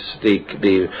deadly.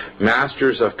 The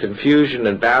masters of confusion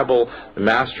and babble, the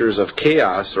masters of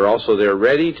chaos, are also there,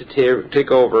 ready to take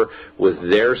over with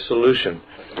their solution.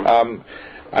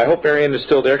 I hope Marianne is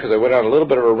still there, because I went on a little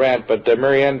bit of a rant. But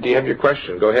Marianne, do you have your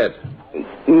question? Go ahead.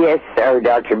 Yes, sir,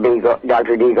 Dr.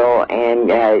 Deagle,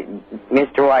 and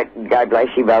Mr. White, God bless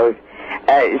you both.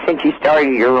 Since you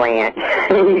started your rant,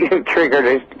 you triggered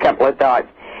a couple of thoughts.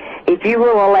 If you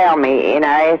will allow me, and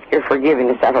I ask your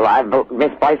forgiveness, I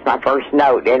misplaced my first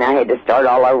note, and I had to start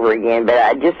all over again, but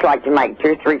I'd just like to make 2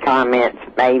 or 3 comments,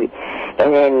 maybe,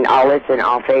 and then I'll listen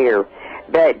off air.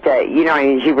 But, you know,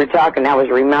 as you were talking, I was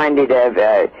reminded of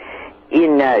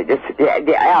in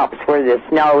the Alps, where the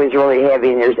snow is really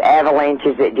heavy and there's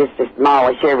avalanches that just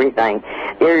demolish everything.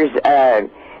 There's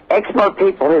expert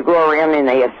people who go around and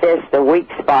they assess the weak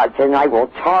spots, and they will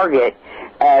target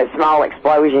a small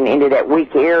explosion into that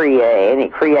weak area, and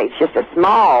it creates just a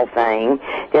small thing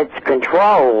that's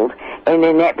controlled, and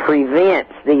then that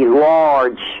prevents the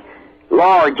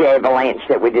large avalanche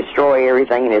that would destroy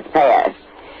everything in its path.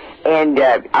 And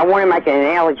I want to make an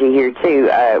analogy here, too.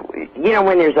 You know,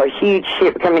 when there's a huge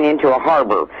ship coming into a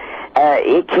harbor,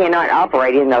 it cannot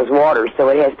operate in those waters, so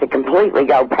it has to completely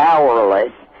go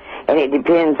powerless, and it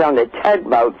depends on the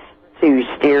tugboats to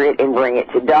steer it and bring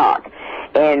it to dock.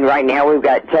 And right now we've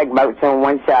got tugboats on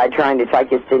one side trying to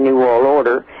take us to New World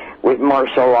Order with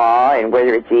martial law, and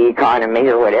whether it's the economy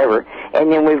or whatever.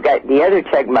 And then we've got the other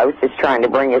tugboats that's trying to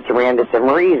bring us around to some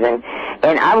reason.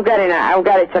 And I've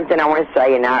got something I want to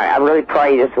say, and I really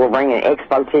pray this will bring an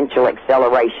exponential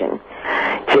acceleration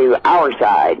to our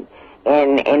side.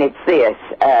 And it's this.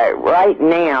 Right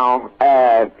now,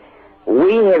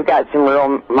 we have got some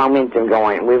real momentum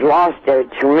going. We've lost a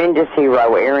tremendous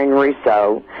hero, Aaron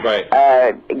Russo. Right.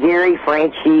 Gary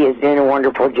Franchi is doing a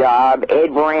wonderful job. Ed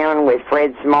Brown with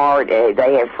Fred Smart.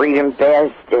 They have Freedom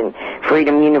Fest and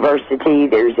Freedom University.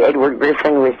 There's Edward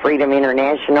Griffin with Freedom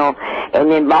International. And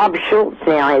then Bob Schultz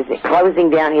now is closing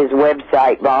down his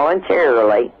website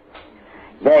voluntarily,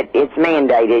 but it's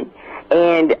mandated.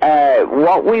 And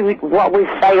what we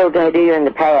failed to do in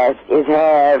the past is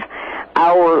have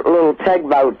our little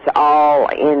tugboats all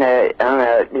in a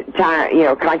time, you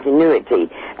know, continuity,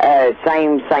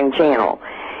 same channel.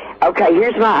 Okay,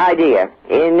 here's my idea,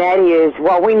 and that is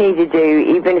what we need to do,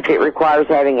 even if it requires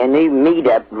having a new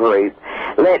meetup group.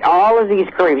 Let all of these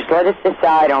groups, let us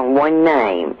decide on one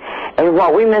name, and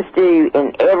what we must do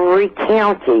in every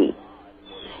county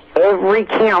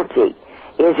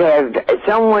is have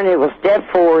someone who will step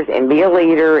forth and be a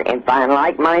leader and find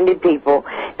like-minded people,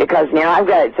 because now I've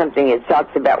got something that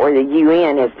talks about where the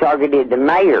UN has targeted the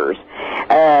mayors.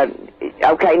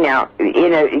 Okay, now,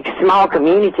 in a small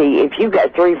community, if you've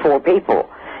got 3 or 4 people,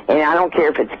 and I don't care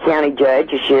if it's a county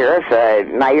judge, a sheriff, a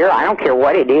mayor, I don't care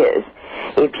what it is,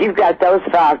 if you've got those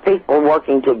 5 people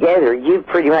working together, you've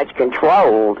pretty much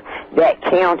controlled that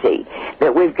county.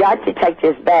 But we've got to take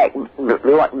this back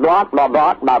block by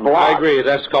block by block. I agree.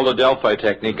 That's called the Delphi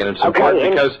technique, and it's important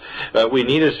because we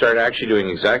need to start actually doing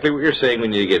exactly what you're saying. We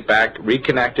need to get back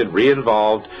reconnected,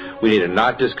 re-involved. We need to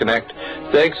not disconnect.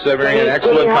 Thanks, Marianne.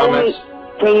 Excellent comments.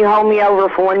 Can you hold me over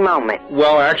for 1 moment?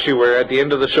 Well, actually, we're at the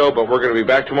end of the show, but we're going to be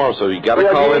back tomorrow, so you got to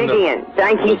call in. Again.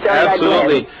 Thank you so much.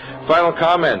 Absolutely. Final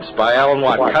comments by Alan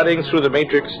Watt,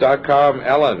 cuttingthroughthematrix.com.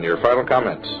 Alan, your final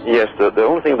comments. Yes, the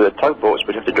only thing with the tugboats,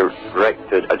 we'd have to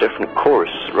direct a different course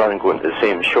rather than going to the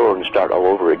same shore and start all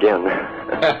over again.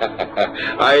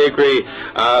 I agree.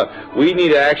 We need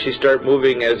to actually start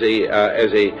moving as a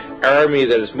army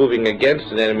that is moving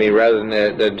against an enemy rather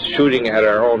than shooting at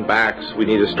our own backs. We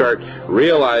need to start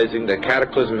realizing that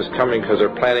cataclysm is coming because they're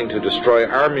planning to destroy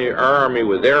our army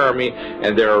with their army,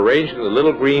 and they're arranging the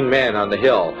little green men on the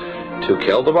hill to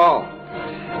kill them all.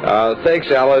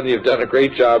 Thanks, Alan. You've done a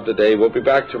great job today. We'll be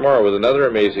back tomorrow with another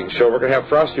amazing show. We're going to have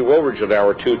Frosty Woolridge at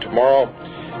hour 2 tomorrow.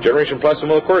 Generation Plus, and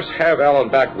we'll, of course, have Alan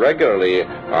back regularly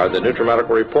on the Nutrimedical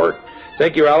Report.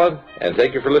 Thank you, Alan, and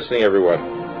thank you for listening, everyone.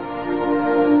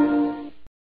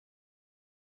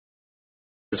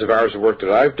 of hours of work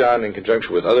that I've done in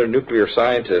conjunction with other nuclear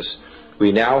scientists,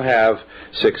 we now have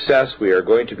success. We are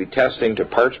going to be testing to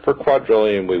parts per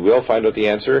quadrillion. We will find out the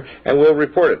answer, and we'll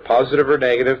report it, positive or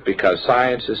negative, because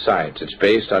science is science. It's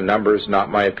based on numbers, not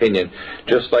my opinion.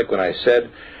 Just like when I said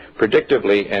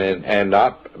predictively and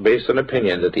not based on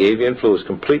opinion that the avian flu is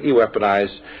completely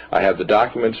weaponized. I have the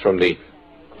documents from the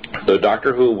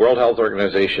Dr. Who World Health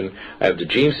Organization. I have the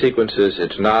gene sequences.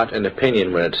 It's not an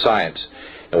opinion when it's science.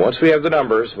 And once we have the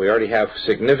numbers, we already have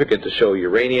significant to show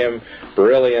uranium,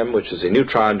 beryllium, which is a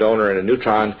neutron donor and a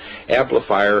neutron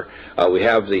amplifier. We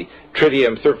have the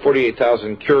tritium,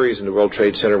 48,000 curies in the World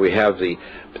Trade Center. We have the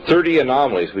 30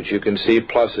 anomalies, which you can see,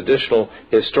 plus additional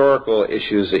historical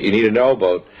issues that you need to know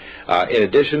about, in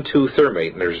addition to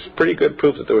thermate. And there's pretty good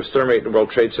proof that there was thermate in the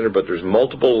World Trade Center, but there's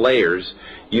multiple layers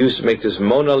used to make this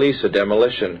Mona Lisa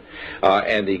demolition,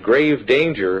 and the grave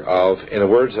danger of, in the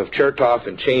words of Chertoff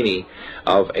and Cheney,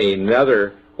 of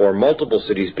another or multiple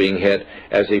cities being hit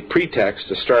as a pretext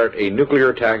to start a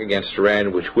nuclear attack against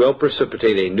Iran, which will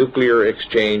precipitate a nuclear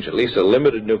exchange, at least a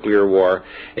limited nuclear war,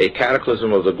 a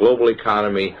cataclysm of the global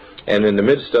economy, and in the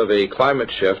midst of a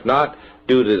climate shift, not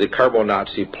due to the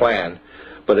Carbo-Nazi plan,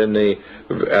 but in the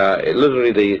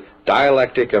literally the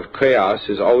dialectic of chaos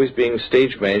is always being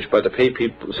stage managed by the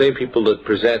same people that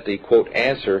present the, quote,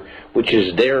 answer, which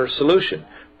is their solution.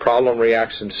 Problem,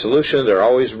 reaction, solution. They're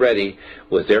always ready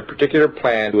with their particular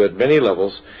plan to, at many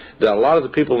levels, that a lot of the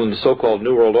people in the so-called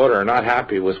New World Order are not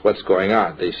happy with what's going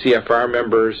on. The CFR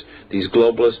members, these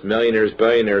globalists, millionaires,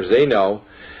 billionaires, they know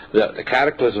that the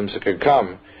cataclysms that could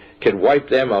come can wipe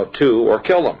them out too or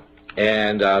kill them.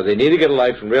 And they need to get a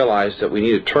life and realize that we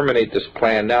need to terminate this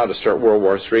plan now to start World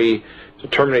War III, to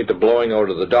terminate the blowing out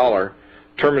of the dollar,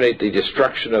 terminate the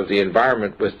destruction of the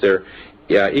environment with their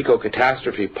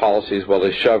eco-catastrophe policies while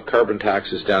they shove carbon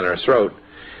taxes down our throat.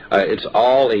 It's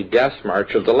all a death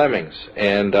march of the lemmings.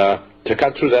 And to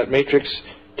cut through that matrix,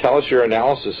 tell us your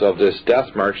analysis of this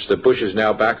death march that Bush is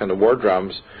now back on the war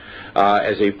drums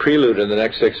as a prelude in the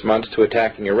next 6 months to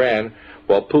attacking Iran,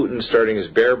 while Putin's starting his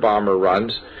bear bomber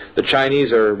runs. The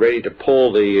Chinese are ready to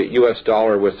pull the U.S.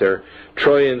 dollar with their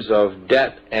trillions of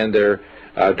debt and their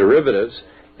derivatives,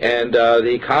 and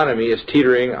the economy is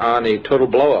teetering on a total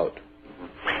blowout.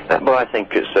 Well, I think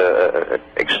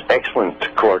it's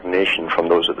excellent coordination from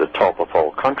those at the top of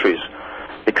all countries,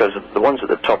 because the ones at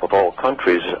the top of all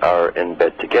countries are in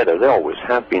bed together. They always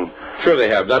have been. Sure they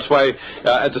have. That's why,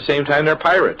 at the same time, they're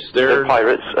pirates. They're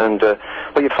pirates, and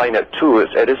what you find out, too, is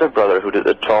it is a brotherhood at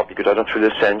the top. You go down through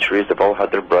the centuries, they've all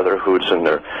had their brotherhoods and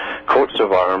their coats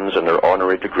of arms and their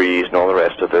honorary degrees and all the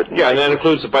rest of it. Yeah, and that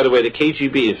includes, by the way, the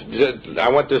KGB. I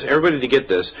want everybody to get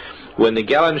this. When the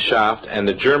Gesellschaft and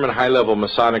the German high-level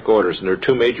Masonic orders, and there are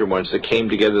two major ones that came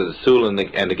together, the Thule and the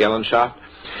Gesellschaft,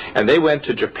 and they went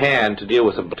to Japan to deal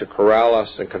with them, to corral us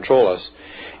and control us.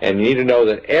 And you need to know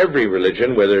that every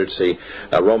religion, whether it's the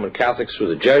Roman Catholics through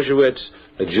the Jesuits,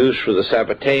 the Jews through the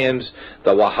Sabbateans,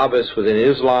 the Wahhabis within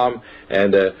Islam,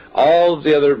 and all of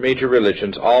the other major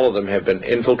religions, all of them have been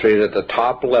infiltrated at the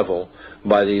top level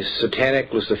by these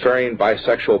satanic, Luciferian,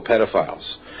 bisexual pedophiles.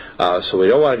 So we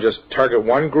don't want to just target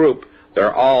one group.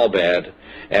 They're all bad,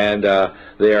 and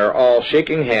they are all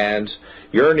shaking hands,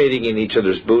 urinating in each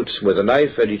other's boots, with a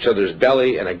knife at each other's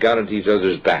belly and a gun at each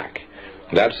other's back.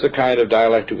 That's the kind of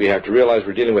dialectic we have to realize.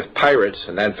 We're dealing with pirates,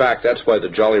 and in fact, that's why the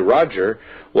Jolly Roger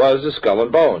was the Skull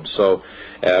and Bones. So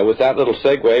with that little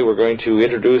segue, we're going to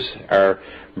introduce our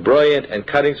brilliant and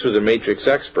cutting through the matrix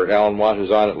expert, Alan Watt,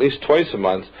 who's on at least twice a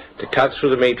month to cut through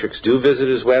the matrix. Do visit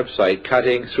his website,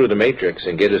 Cutting Through the Matrix,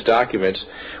 and get his documents.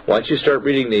 Once you start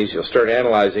reading these, you'll start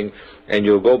analyzing, and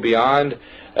you'll go beyond,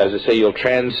 as I say, you'll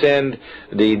transcend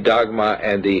the dogma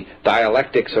and the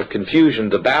dialectics of confusion,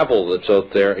 the babble that's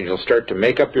out there, and you'll start to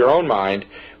make up your own mind,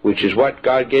 which is what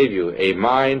God gave you, a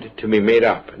mind to be made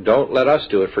up. Don't let us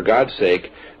do it, for God's sake.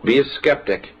 Be a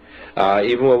skeptic.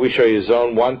 Even when we show you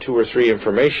zone 1, 2, or 3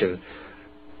 information,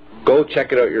 go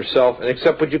check it out yourself and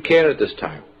accept what you can at this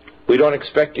time. We don't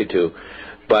expect you to,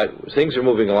 but things are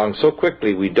moving along so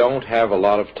quickly we don't have a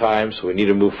lot of time, so we need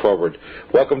to move forward.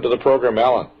 Welcome to the program,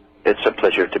 Alan. It's a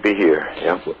pleasure to be here.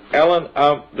 Yeah. Alan,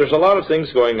 there's a lot of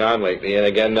things going on lately, and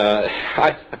again,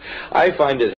 I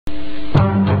find it.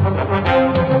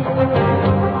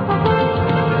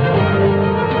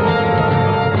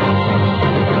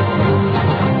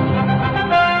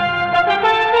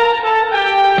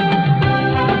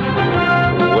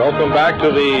 Welcome back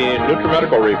to the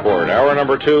Nutrimedical Report, hour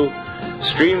number 2.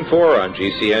 Stream 4 on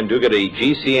GCN. Do get a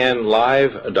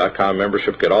GCNlive.com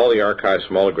membership. Get all the archives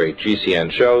from all the great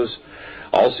GCN shows.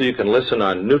 Also, you can listen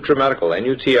on Nutrimedical,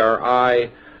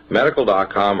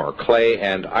 Nutrimedical.com or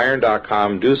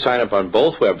clayandiron.com. Do sign up on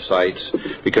both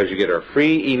websites because you get our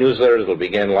free e-newsletter that will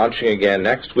begin launching again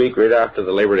next week, right after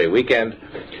the Labor Day weekend.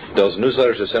 Those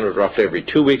newsletters are sent out roughly every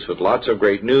 2 weeks with lots of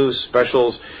great news,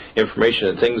 specials, information,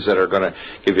 and things that are going to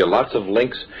give you lots of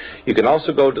links. You can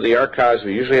also go to the archives.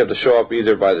 We usually have the show up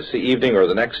either by the evening or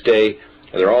the next day.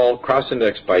 They're all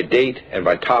cross-indexed by date and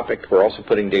by topic. We're also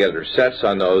putting together sets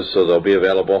on those, so they'll be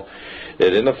available.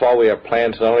 And in the fall, we have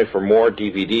plans not only for more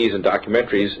DVDs and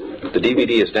documentaries. The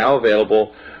DVD is now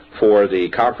available for the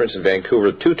conference in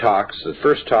Vancouver. 2 talks. The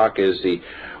first talk is the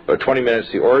 20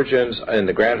 minutes, the origins in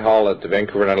the Grand Hall at the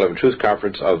Vancouver 9/11 Truth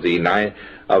Conference of the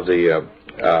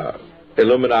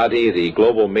Illuminati, the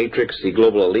global matrix, the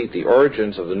global elite, the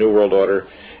origins of the New World Order.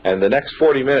 And the next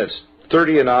 40 minutes,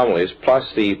 30 anomalies plus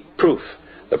the proof.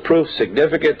 The proof,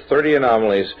 significant 30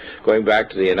 anomalies going back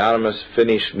to the anonymous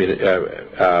Finnish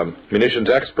munitions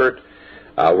expert,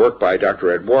 work by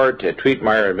Dr. Ed Ward, Ted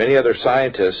Tweetmeyer, and many other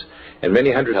scientists, and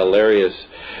many hundred. Hilarious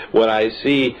when I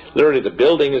see literally the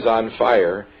building is on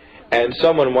fire and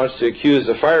someone wants to accuse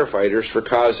the firefighters for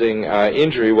causing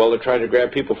injury while they're trying to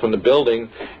grab people from the building,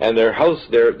 and their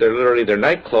literally their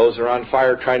night clothes are on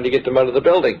fire trying to get them out of the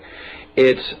building.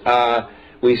 It's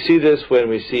we see this when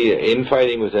we see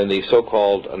infighting within the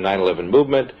so-called 9/11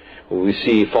 movement. We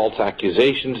see false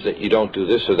accusations that you don't do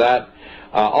this or that.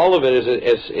 All of it is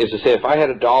to say, if I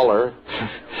had $1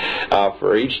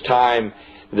 for each time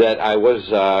that I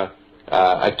was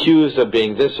accused of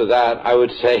being this or that, I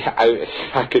would say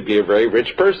I could be a very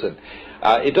rich person.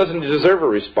 It doesn't deserve a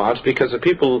response because the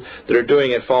people that are doing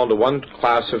it fall into one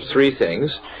class of 3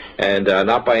 things, and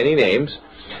not by any names.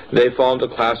 They fall into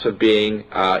the class of being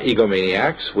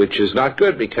egomaniacs, which is not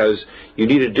good because you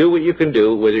need to do what you can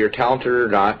do, whether you're talented or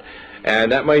not.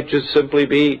 And that might just simply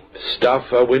be stuff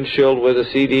a windshield with a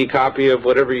CD copy of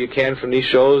whatever you can from these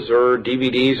shows or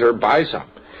DVDs, or buy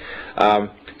some.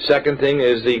 Second thing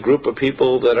is the group of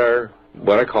people that are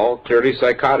what I call clearly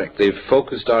psychotic. They've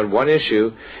focused on one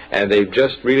issue and they've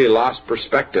just really lost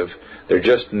perspective. They're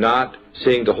just not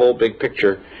seeing the whole big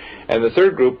picture. And the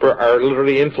third group are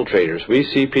literally infiltrators. We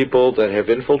see people that have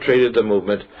infiltrated the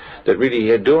movement that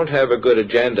really don't have a good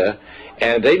agenda,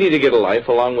 and they need to get a life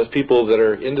along with people that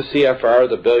are in the CFR,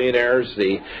 the billionaires,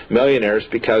 the millionaires,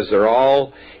 because they're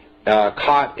all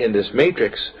caught in this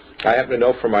matrix. I happen to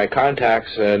know from my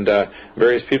contacts and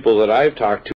various people that I've talked to